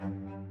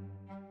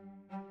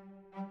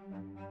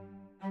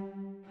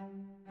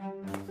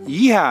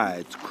Yeah,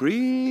 it's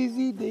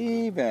Crazy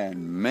Dave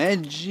and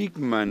Magic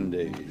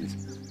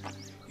Mondays.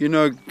 You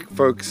know,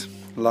 folks,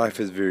 life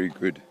is very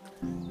good.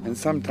 And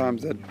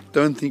sometimes I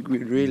don't think we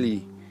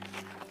really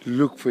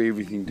look for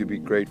everything to be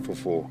grateful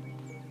for.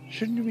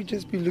 Shouldn't we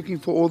just be looking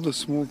for all the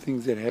small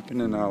things that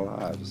happen in our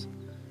lives?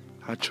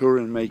 Our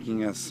children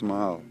making us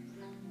smile,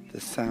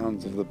 the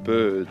sounds of the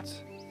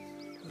birds,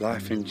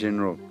 life in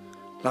general.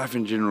 Life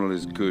in general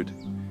is good.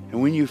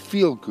 And when you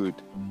feel good,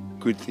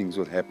 good things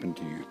will happen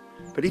to you.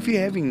 But if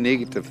you're having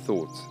negative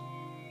thoughts,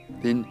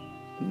 then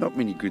not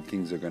many good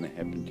things are going to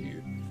happen to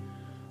you.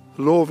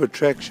 The law of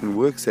attraction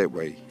works that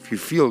way. If you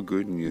feel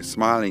good and you're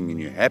smiling and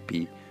you're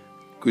happy,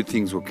 good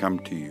things will come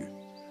to you.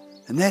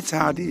 And that's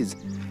how it is.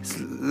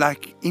 It's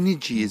like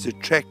energy is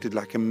attracted,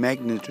 like a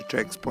magnet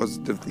attracts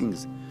positive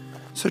things.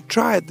 So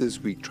try it this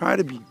week. Try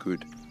to be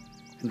good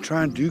and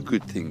try and do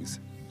good things.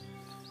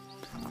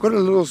 I've got a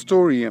little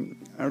story.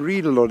 I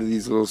read a lot of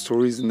these little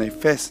stories and they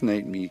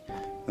fascinate me,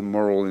 the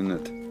moral in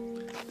it.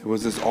 There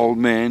was this old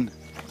man.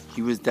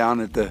 He was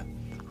down at the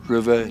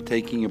river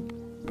taking a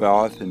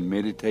bath and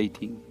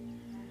meditating.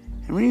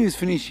 And when he was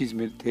finished his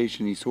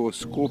meditation, he saw a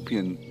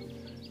scorpion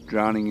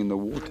drowning in the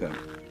water.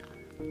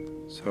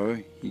 So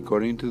he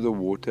got into the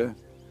water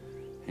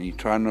and he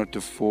tried not to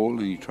fall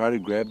and he tried to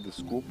grab the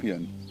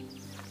scorpion.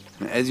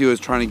 And as he was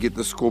trying to get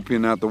the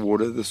scorpion out the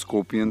water, the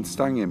scorpion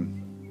stung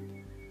him.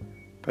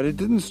 But it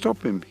didn't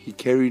stop him. He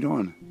carried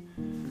on.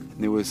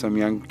 And there was some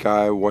young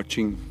guy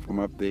watching from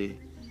up there.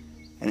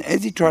 And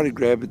as he tried to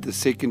grab it the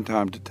second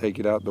time to take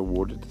it out the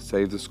water to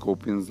save the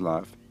scorpion's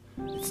life,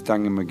 it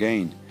stung him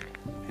again.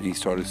 And he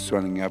started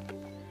swelling up.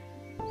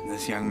 And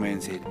this young man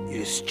said,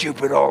 "You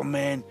stupid old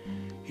man.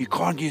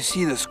 Can't you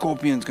see the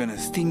scorpion's going to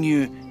sting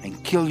you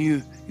and kill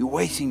you? You're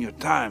wasting your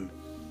time.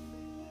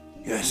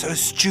 You're so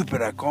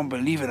stupid. I can't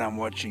believe it. I'm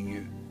watching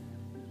you."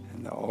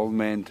 And the old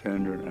man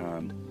turned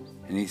around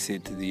and he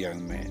said to the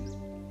young man,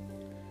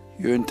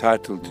 "You're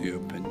entitled to your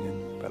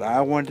opinion, but I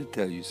want to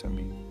tell you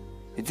something.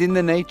 It's in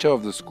the nature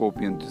of the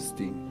scorpion to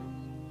sting,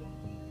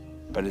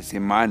 but it's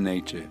in my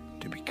nature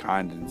to be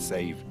kind and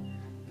save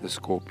the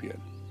scorpion."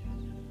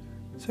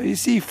 So you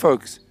see,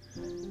 folks,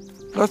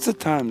 lots of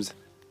times,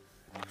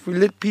 if we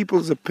let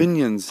people's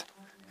opinions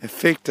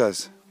affect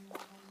us,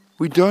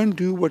 we don't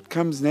do what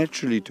comes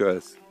naturally to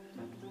us.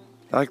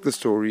 Like the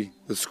story,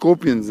 the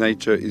scorpion's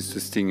nature is to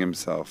sting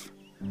himself.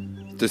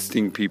 To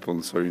sting people,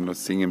 not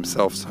sting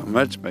himself so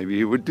much, maybe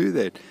he would do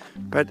that.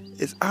 But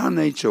it's our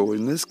nature, or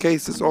in this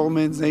case, this old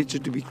man's nature,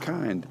 to be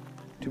kind,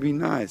 to be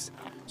nice.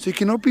 So you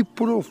cannot be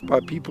put off by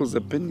people's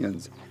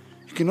opinions.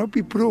 You cannot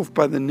be put off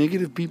by the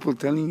negative people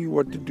telling you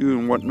what to do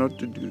and what not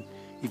to do.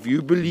 If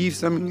you believe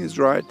something is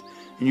right,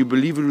 and you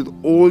believe it with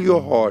all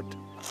your heart,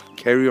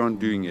 carry on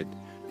doing it.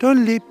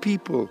 Don't let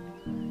people,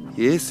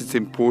 yes, it's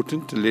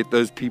important to let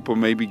those people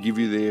maybe give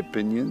you their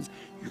opinions.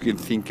 You can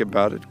think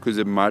about it because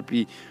it might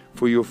be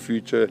for your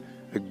future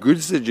a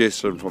good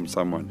suggestion from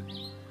someone.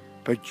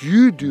 But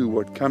you do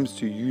what comes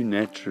to you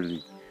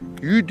naturally.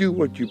 You do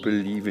what you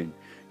believe in.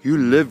 You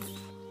live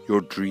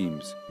your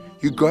dreams.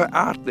 You go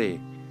out there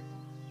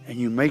and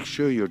you make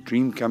sure your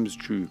dream comes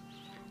true.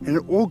 And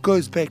it all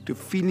goes back to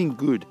feeling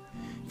good.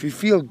 If you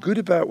feel good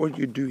about what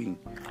you're doing,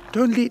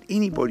 don't let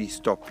anybody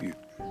stop you.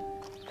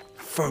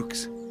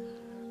 Folks,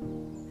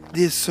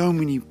 there's so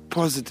many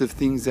positive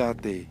things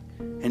out there.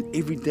 And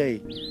every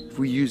day, if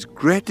we use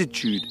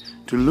gratitude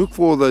to look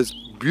for all those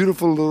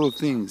beautiful little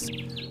things,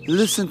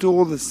 listen to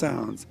all the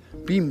sounds,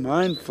 be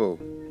mindful,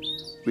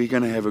 we're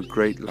going to have a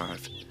great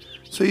life.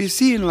 So you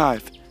see in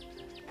life,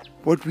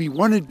 what we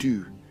want to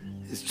do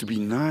is to be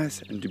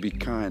nice and to be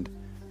kind.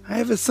 I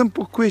have a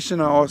simple question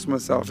I ask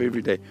myself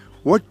every day.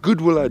 What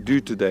good will I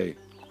do today?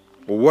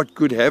 Or what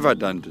good have I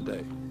done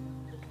today?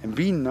 And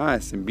being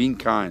nice and being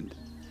kind.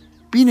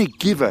 Being a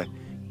giver.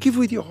 Give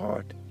with your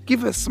heart.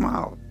 Give a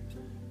smile.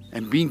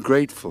 And being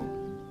grateful.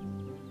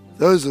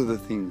 Those are the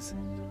things.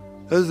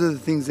 Those are the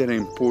things that are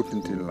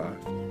important in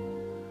life.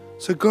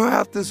 So go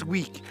out this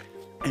week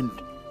and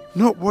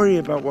not worry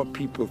about what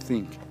people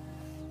think.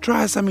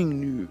 Try something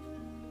new.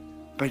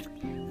 But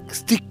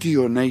stick to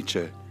your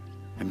nature.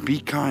 And be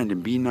kind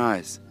and be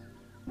nice.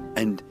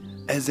 And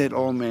as that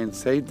old man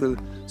saved the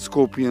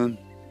scorpion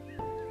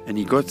and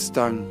he got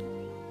stung,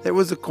 that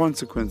was the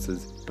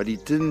consequences. But he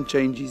didn't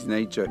change his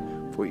nature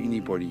for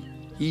anybody.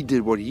 He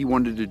did what he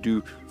wanted to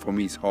do from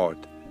his heart.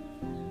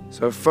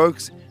 So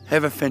folks,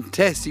 have a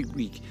fantastic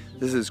week.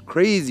 This is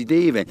Crazy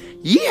Dave and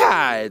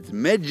yeah, it's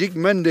Magic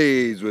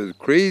Mondays with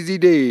Crazy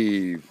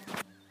Dave.